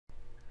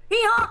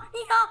Hee-haw,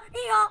 hee-haw,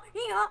 hee-haw,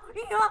 hee-haw,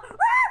 hee-haw.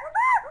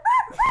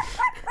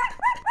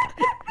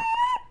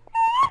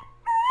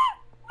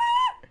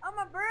 I'm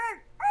a bird.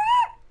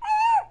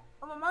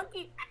 I'm a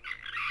monkey.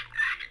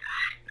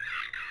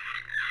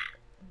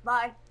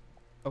 Bye.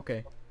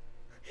 Okay.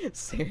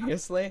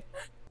 Seriously?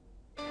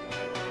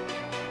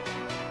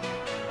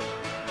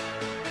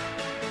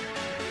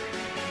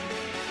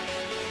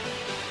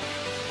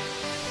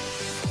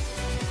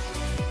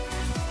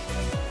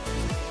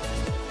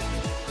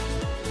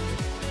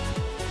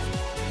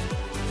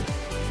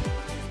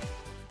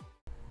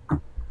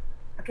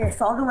 Okay,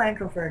 so I'll do my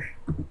intro first,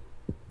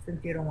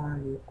 since you don't want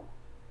to do it.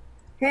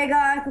 Hey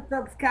guys, what's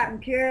up? It's Captain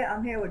Keerat.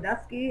 I'm here with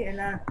Dusky,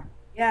 and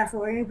yeah, so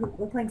we're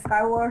playing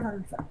SkyWars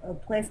on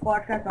Play Squad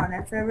Track on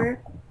that server.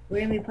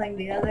 We're gonna be playing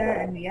together,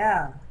 and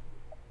yeah.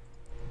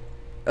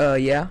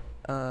 Yeah.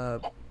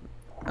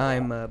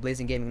 I'm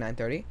Blazing Gaming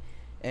 930,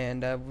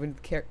 and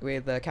with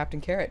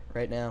Captain Keerat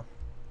right now,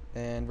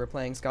 and we're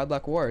playing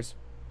Skyblock Wars.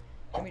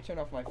 Let me turn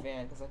off my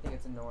fan because I think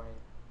it's annoying.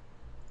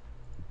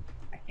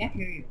 I can't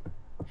hear you.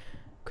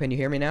 Can you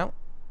hear me now?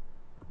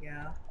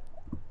 Yeah.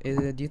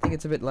 Do you think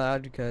it's a bit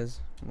loud?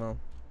 Because, well,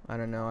 I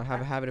don't know. I have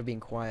a habit of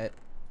being quiet,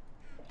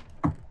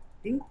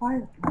 Being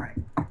quiet is right.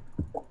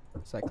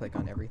 so I click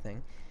on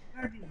everything.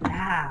 You gotta be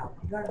loud.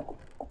 You gotta.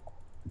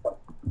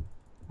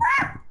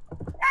 Ah!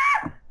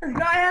 Ah! This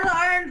guy has an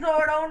iron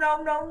sword. Oh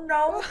no no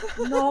no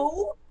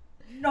no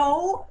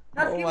no!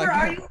 Dusky, Oh my where God.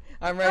 are you?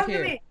 I'm right Come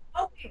here. to me.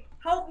 Help me!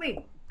 Help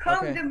me!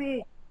 Come Okay. to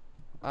me!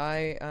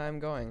 I'm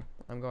going.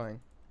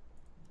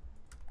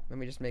 Let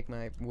me just make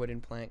my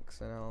wooden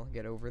planks and I'll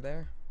get over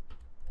there.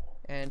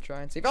 And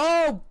try and save.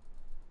 Oh!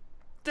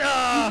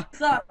 Duh! You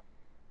suck.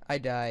 I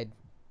died.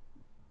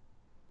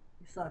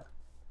 You suck.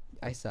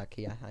 I suck.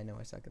 Yeah, I know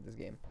I suck at this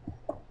game.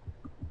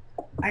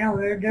 I know,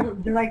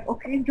 they're like,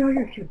 okay, enjoy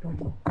your shit,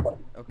 buddy.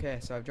 Okay,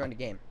 so I've joined a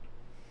game.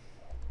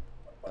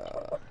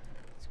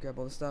 Let's grab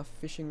all the stuff.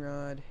 Fishing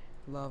rod,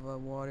 lava,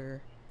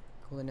 water,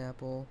 golden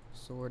apple,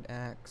 sword,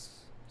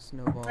 axe,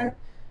 snowball,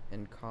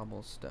 and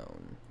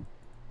cobblestone.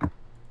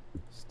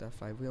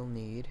 Stuff I will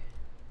need.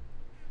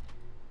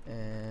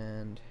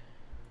 And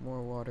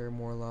more water,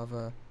 more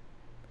lava.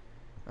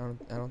 I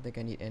don't think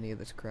I need any of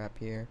this crap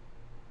here.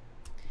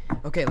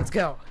 Okay, let's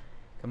go.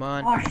 Come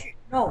on. Oh shit,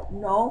 no,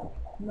 no,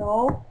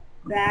 no.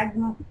 Bad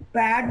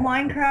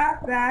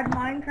Minecraft, bad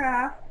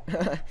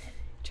Minecraft.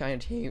 trying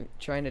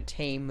to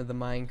tame the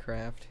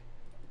Minecraft.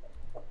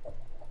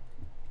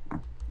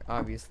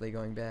 Obviously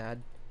going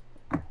bad.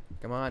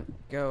 Come on,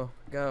 go.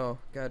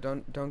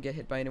 Don't get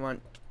hit by anyone.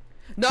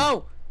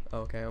 No!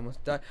 Okay, I almost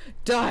died.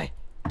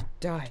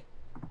 Die!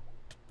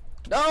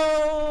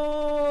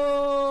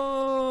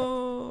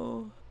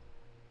 No!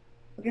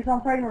 Okay, so I'm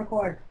starting to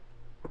record.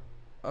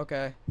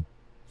 Okay,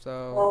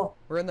 so Well,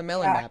 we're in the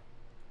melon map.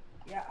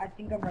 Yeah, I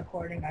think I'm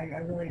recording. I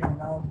really don't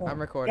know. So, I'm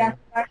recording.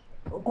 Yeah,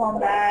 we'll come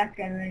back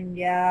and then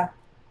yeah.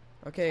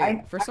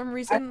 Okay, for some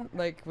reason,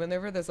 like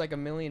whenever there's like a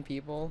million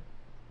people,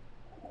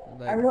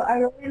 like I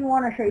really didn't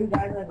want to show you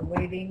guys like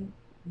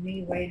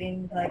me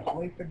waiting, like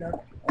wait for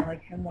Duck, or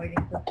like him waiting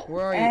for.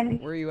 where are you?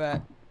 Where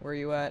are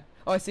you at?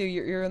 Oh, I see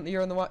you. You're in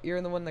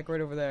the one like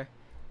right over there.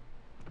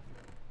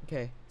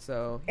 Okay,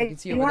 so you can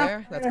see over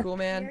there. That's Cool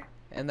Man,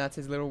 and that's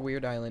his little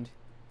weird island.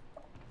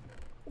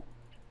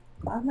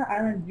 How's my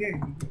island weird?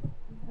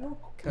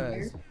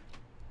 Cause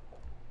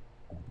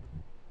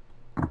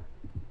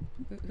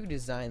who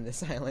designed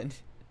this island?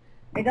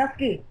 Hey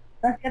Dusky,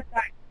 let's get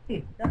that.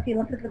 Dusky,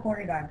 let's get the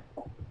corner guy.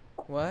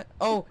 What?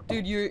 Oh,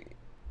 dude,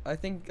 I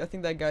think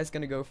that guy's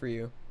gonna go for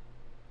you.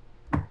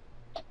 Okay.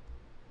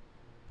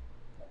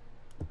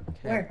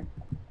 Where?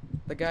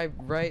 The guy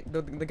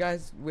the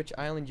guy's which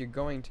island you're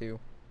going to.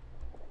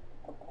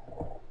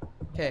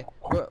 Okay,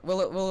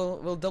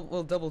 we'll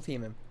double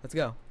team him. Let's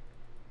go.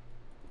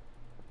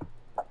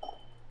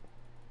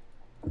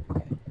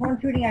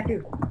 Someone's shooting at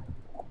you.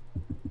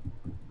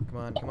 Come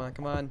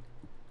on.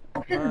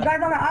 Shit, the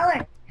guy's on the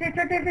island. Shit.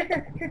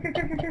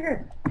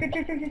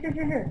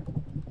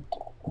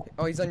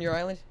 Oh, he's on your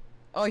island?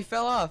 Oh, he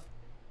fell off.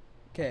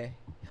 Okay.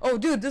 Oh,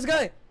 dude, this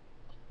guy.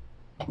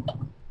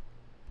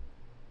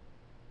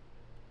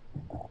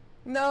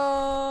 No.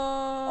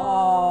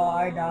 Oh,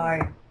 I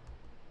died.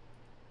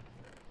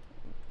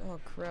 Oh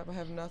crap! I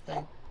have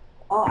nothing.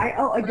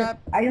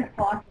 I just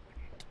paused.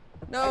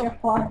 No. I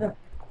just paused the.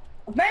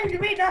 Avenge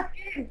me,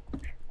 Dusky! I'm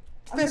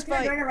Fist just gonna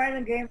fight. join a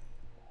random game.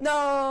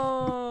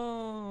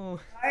 No.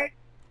 Right?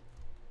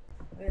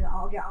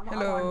 I'm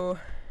Hello. on.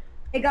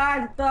 Hey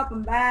guys, what's up?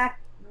 I'm back.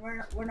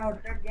 We're in our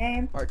third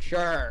game.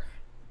 Archer.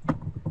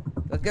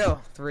 Let's go.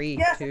 3,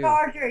 Yes, 2.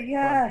 Archer.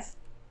 Yes.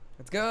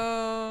 Let's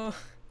go.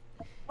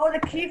 Oh, the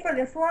key for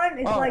this one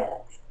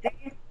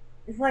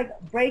is like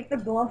break the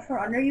glowstone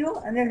under you,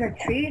 and there's a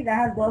tree that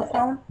has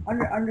glowstone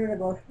under the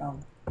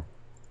glowstone.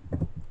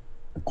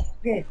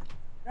 Okay,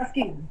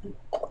 Dusky.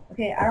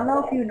 Okay, I don't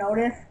know if you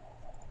noticed.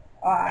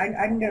 I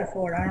can get a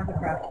sword. I don't have to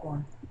craft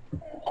one.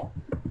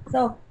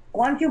 So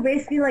once you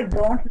basically like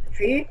go into the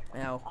tree,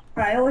 Ow.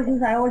 what I always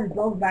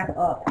build back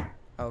up.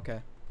 Okay.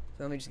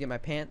 So let me just get my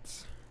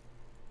pants.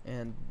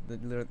 And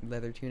the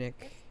leather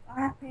tunic.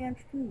 I have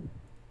pants too.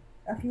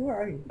 That's you,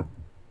 where are you?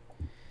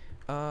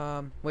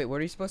 Wait, what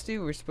are you supposed to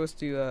do? We're supposed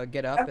to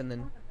get up and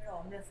then.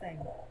 I'm just saying.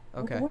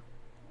 Okay.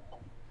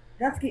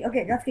 Dusky,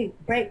 okay, Dusky,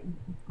 break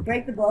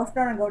the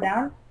glowstone and go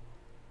down.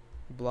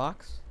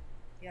 Blocks?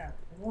 Yeah,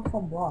 the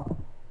glowstone block.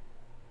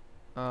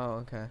 Oh,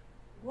 okay.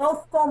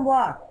 Glowstone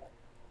block.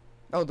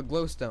 Oh, the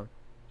glowstone.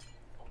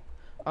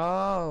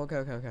 Oh,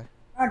 okay.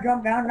 Now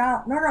jump down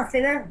now. No,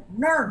 stay there.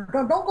 No,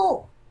 don't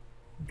go.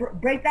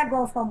 Break that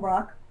glowstone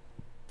block.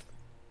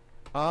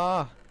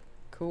 Ah,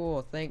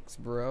 cool. Thanks,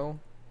 bro.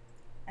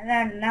 And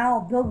then now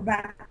build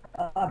back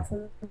up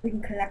so we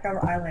can connect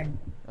our island.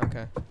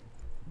 Okay.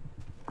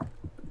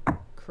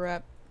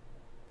 Crap.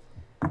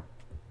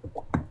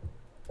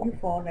 You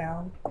fall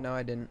down. No,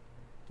 I didn't.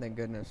 Thank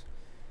goodness.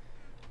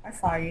 I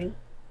saw you.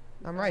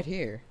 I'm right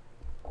here.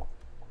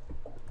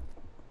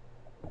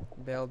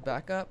 Build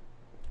back up.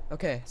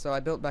 Okay, so I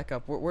built back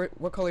up.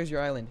 What color is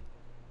your island?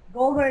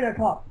 Go to the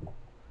top.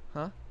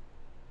 Huh?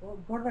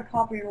 Go to the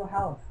top of your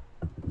house.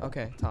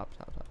 Okay, top.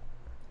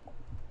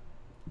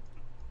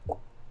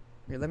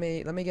 Here, let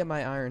me get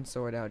my iron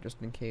sword out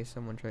just in case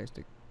someone tries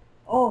to.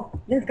 Oh,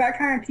 this guy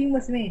trying to team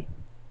with me.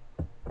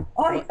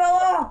 Oh, he What? fell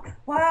off.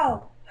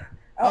 Wow.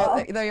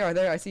 Oh, there you are.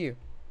 There, I see you.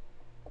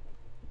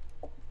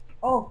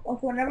 Oh, so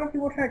whenever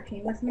people try to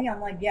team with me,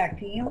 I'm like, yeah,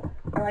 team.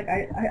 And like,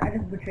 I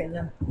just betray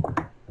them.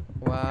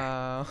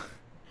 Wow.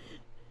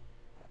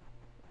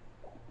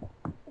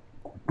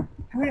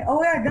 I mean,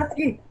 oh yeah,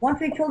 Dusky. Once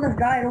we kill this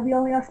guy, it'll be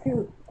only us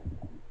two.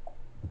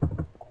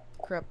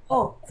 Crap.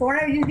 Oh, so when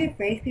I usually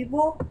face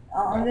people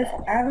on this,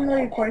 I haven't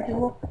really recorded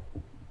people.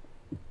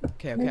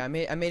 Okay. I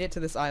made it to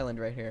this island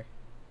right here.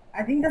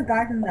 I think this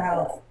guy's in the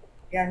house.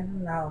 Yeah, he's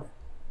in the house.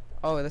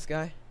 Oh, this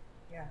guy?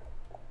 Yeah.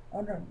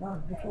 Oh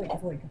no, just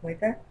wait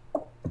there.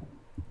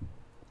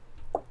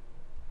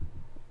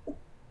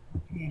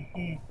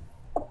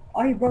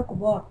 Oh, he broke the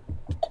block.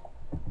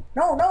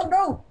 No!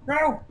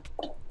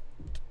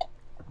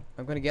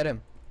 I'm gonna get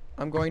him.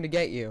 I'm going to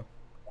get you.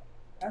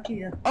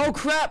 Dusky, Oh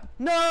crap!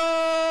 No!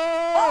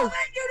 Oh,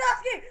 thank you,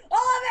 Dusky!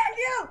 Oh, thank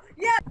you!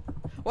 Yeah!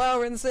 Wow,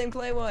 we're in the same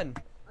clay one.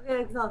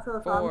 Okay,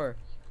 so 4.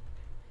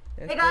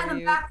 hey guys,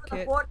 I'm back for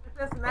the fourth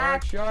and fifth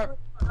match. Sharp.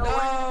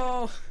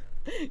 No!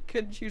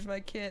 Couldn't choose my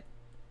kit.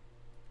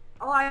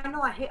 Oh, I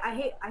know. I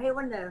hate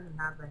when that doesn't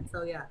happen.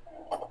 So yeah.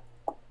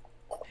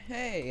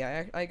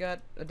 Hey, I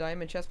got a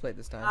diamond chestplate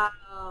this time.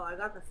 Oh, I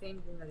got the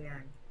same thing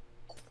again.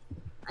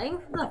 I think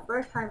this is the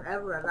first time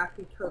ever I've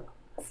actually took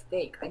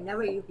steak. I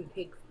never usually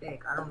take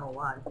steak. I don't know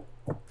why.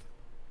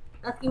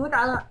 Let's see which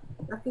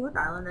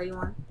island are you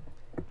on?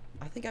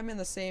 I think I'm in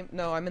the same.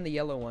 No, I'm in the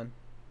yellow one.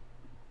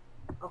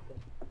 Okay.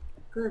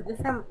 Cause this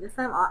time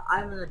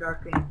I'm in the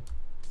dark green.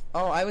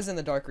 Oh, I was in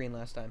the dark green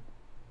last time.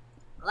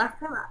 Last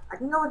time I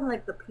think I was in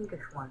like the pinkish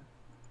one.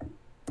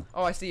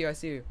 Oh, I see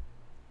you.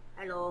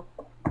 Hello.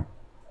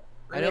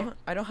 I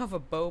don't have a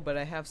bow, but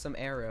I have some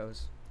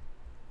arrows.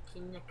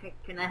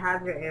 Can I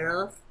have your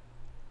arrows?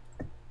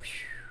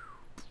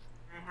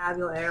 Can I have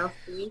your arrows,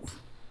 please?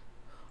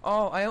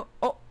 Oh,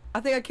 I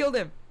think I killed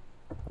him.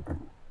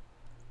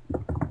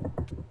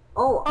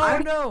 Oh,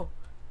 No!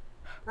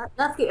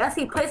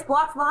 Dusky, place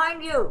blocks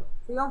behind you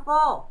so you don't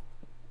fall.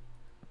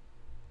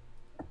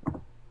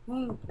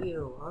 Thank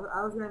you.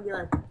 I was gonna be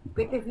like,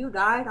 bitch, if you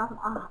died,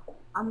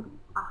 I'm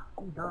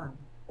done.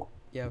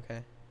 Yeah,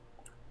 okay.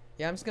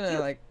 Yeah, I'm just gonna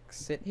like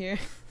sit here.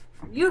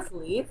 You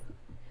leave.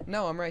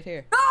 No, I'm right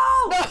here.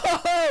 No!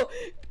 No!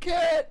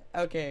 Keerat!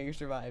 Okay, you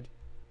survived.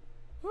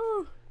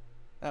 Whew.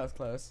 That was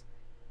close.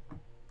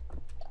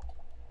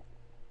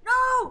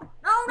 No!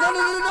 No!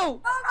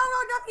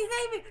 Dusky,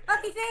 save me!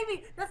 Dusky, save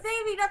me! Just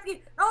save me,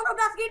 Dusky! No,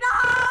 Dusky,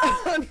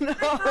 no!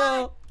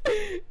 No!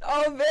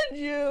 I'll avenge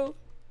you!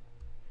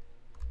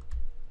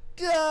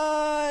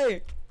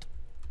 Die!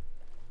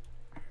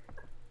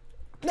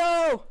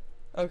 No!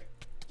 Okay.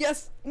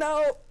 Yes!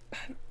 No!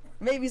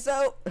 Maybe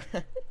so!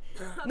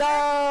 No!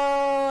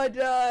 I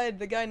died!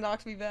 The guy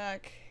knocked me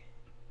back.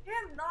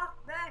 Him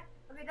knocked back.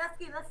 Okay,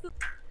 Dusky, let's do.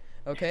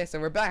 Okay, so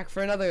we're back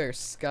for another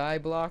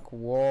Skyblock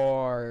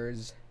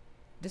Wars.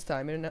 This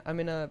time I'm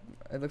in a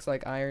it looks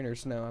like iron or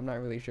snow. I'm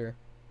not really sure.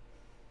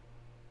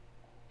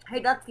 Hey,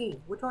 Dusky,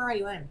 which one are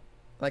you in?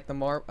 Like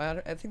the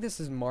I think this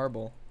is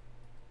marble.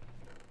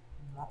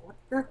 What's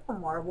this, the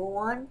marble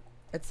one?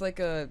 It's like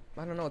I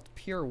don't know, it's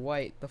pure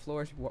white. The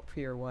floor is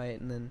pure white,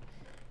 and then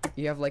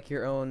you have like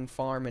your own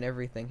farm and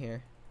everything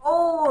here.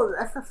 Oh,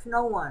 that's the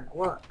snow one.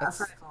 Well, that's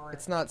what I call it.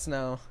 It's not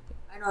snow.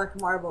 I know it's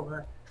marble,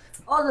 but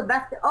oh, the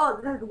best. Oh,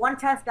 there's one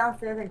test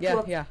downstairs and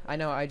two. Yeah, I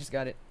know. I just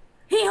got it.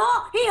 Hee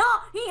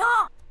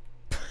haw!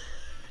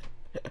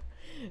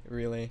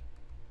 Really?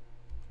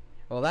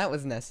 Well, that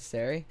was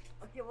necessary.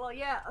 Okay, well,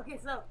 yeah. Okay,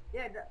 so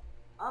yeah,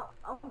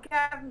 I'm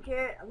Captain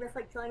Keerat. I'm just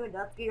like chilling with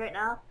Dusky right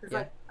now. Cause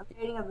like I'm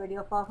creating a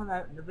video file from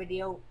the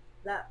video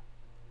that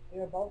we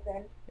were both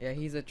in. Yeah,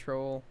 he's a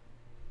troll.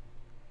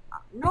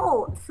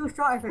 No,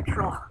 Sushaw is a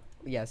troll.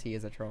 Yes, he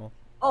is a troll.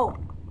 Oh,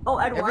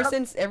 Eduardo.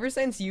 Ever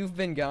since you've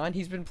been gone,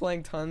 he's been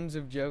playing tons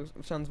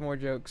more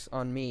jokes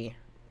on me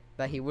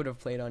that he would have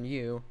played on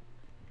you.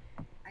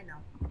 I know.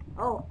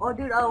 Oh,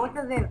 dude. Oh, what's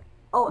his name?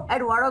 Oh,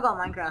 Eduardo got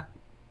Minecraft.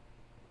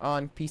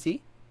 On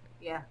PC?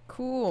 Yeah.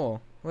 Cool.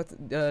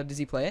 What? Does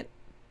he play it?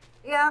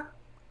 Yeah.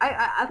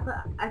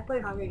 I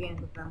played Hunger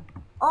Games with them.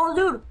 Oh,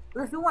 dude,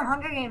 let's do one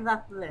Hunger Games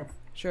after this.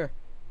 Sure.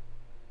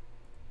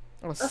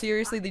 Oh,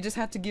 seriously? They just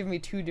have to give me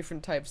 2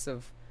 different types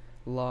of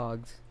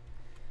logs.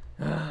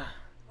 Oh,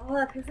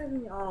 that pisses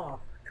me off.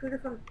 2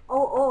 different.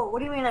 Oh, what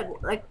do you mean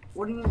like?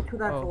 What do you mean 2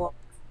 types of logs?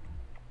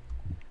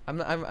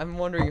 I'm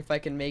wondering if I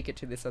can make it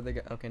to this other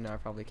guy. Okay, no, I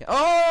probably can't.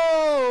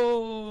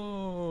 Oh!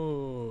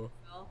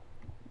 No?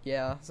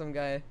 Yeah, some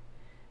guy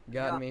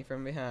got me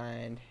from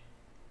behind.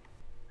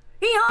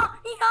 Hee-haw!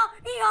 Hee-haw!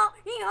 Hee-haw!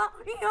 Hee-haw!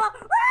 Hee-haw!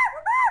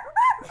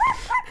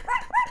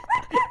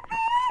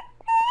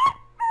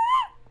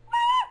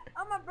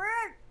 I'm a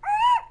bird!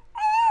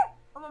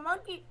 I'm a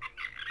monkey!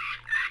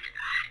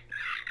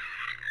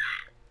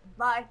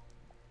 Bye.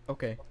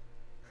 Okay.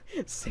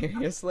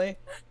 Seriously?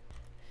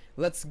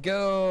 Let's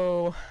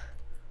go!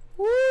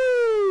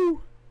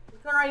 Woo!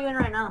 Which one are you in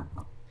right now?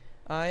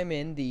 I'm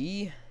in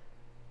the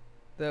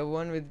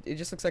one with, it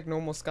just looks like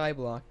normal sky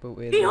block, but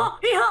with Hee-haw!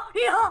 Hee-haw!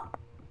 Hee-haw!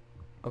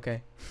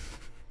 okay.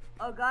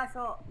 Oh god,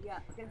 so yeah,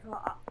 okay, so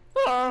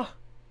Ah!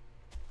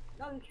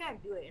 no, you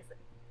can't do it. It's,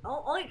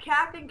 only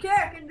Captain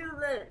Keerat can do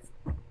this.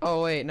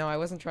 Oh wait, no, I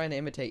wasn't trying to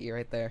imitate you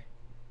right there.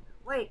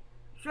 Wait,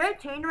 should I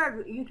change my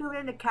YouTube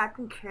name to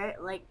Captain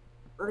Keerat, like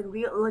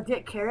real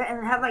legit Keerat,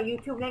 and have my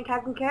YouTube name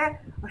Captain Keerat,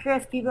 or should I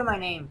just keep it my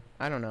name?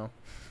 I don't know.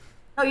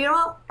 Oh, you know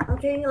what? I'm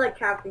changing it like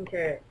Captain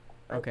Keerat.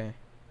 Like, Okay.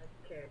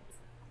 Like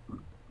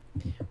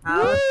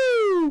Keerat.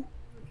 Woo!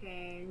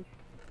 Change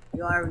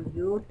your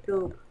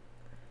YouTube.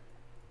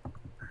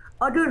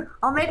 Oh, dude,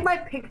 I'll make my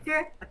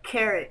picture a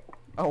carrot.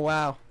 Oh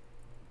wow.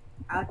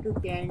 How to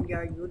change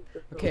your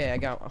YouTube. Okay, I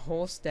got a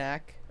whole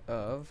stack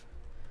of.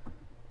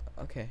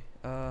 Okay.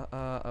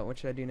 What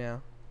should I do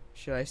now?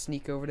 Should I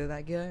sneak over to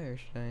that guy, or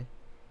should I?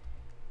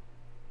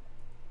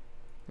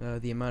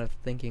 The amount of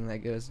thinking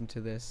that goes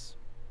into this.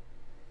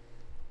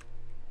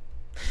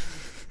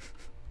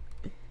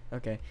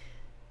 Okay.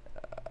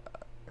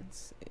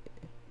 Let's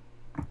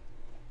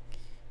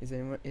see.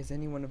 Is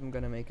any one of them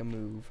gonna make a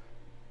move?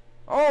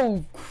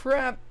 Oh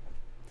crap!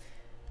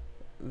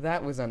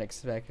 That was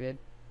unexpected.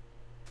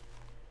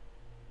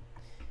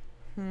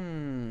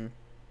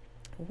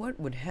 What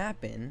would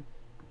happen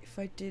if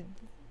I did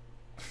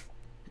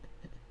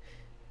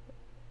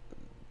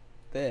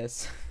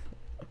this?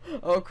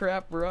 Oh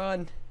crap,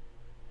 run!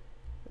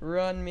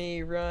 Run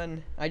me,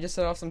 run. I just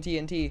set off some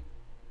TNT.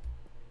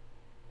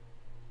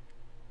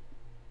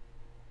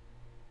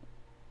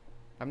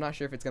 I'm not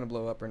sure if it's gonna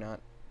blow up or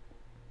not.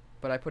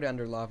 But I put it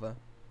under lava.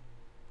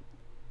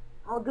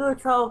 Oh,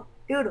 dude, so,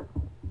 dude,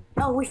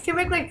 no, we should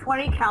make like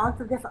 20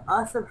 counts of just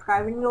us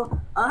subscribing to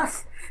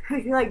us.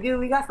 Like, dude,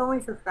 we got so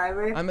many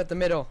subscribers. I'm at the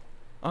middle.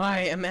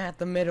 I am at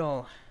the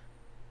middle.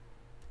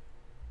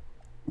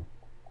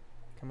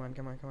 Come on,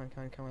 come on, come on,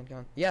 come on, come on, come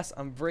on. Yes,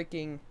 I'm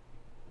breaking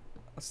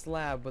a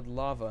slab with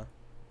lava.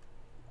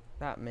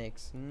 That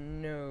makes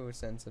no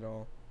sense at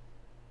all.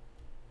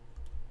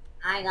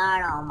 I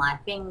got on my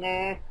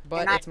finger.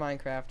 But it's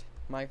Minecraft.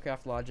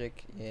 Minecraft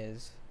logic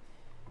is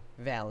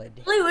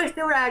valid. I really wish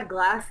they would add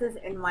glasses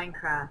in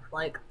Minecraft,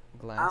 like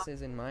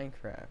Glasses in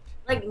Minecraft.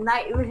 like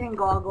night vision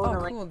goggles. Oh,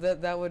 or, like, cool.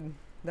 That would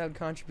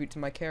contribute to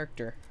my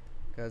character,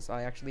 because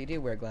I actually do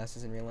wear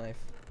glasses in real life.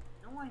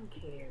 no one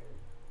cares.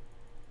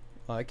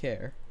 I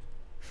care.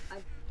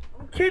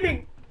 I'm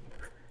kidding.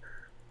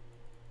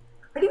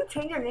 How do you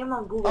change your name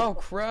on Google? Oh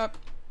crap!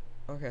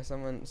 Okay,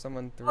 someone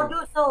threw. Oh,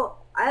 dude, so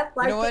I have.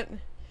 You know what?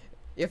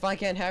 If I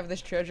can't have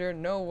this treasure,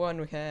 no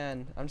one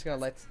can. I'm just gonna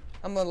light.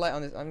 I'm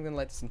gonna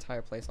light this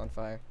entire place on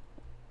fire.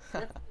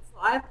 So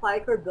I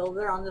applied for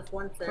builder on this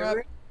one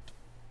server.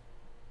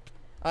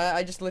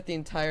 I just lit the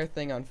entire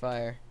thing on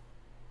fire.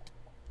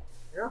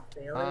 You're a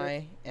failure.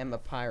 I am a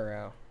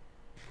pyro.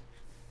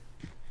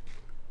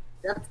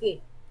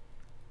 Dusky.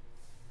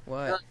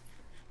 What?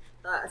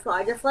 So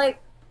I just like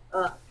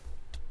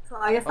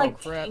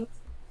crap. changed.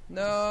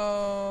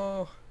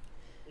 No.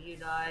 You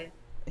die.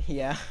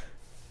 Yeah.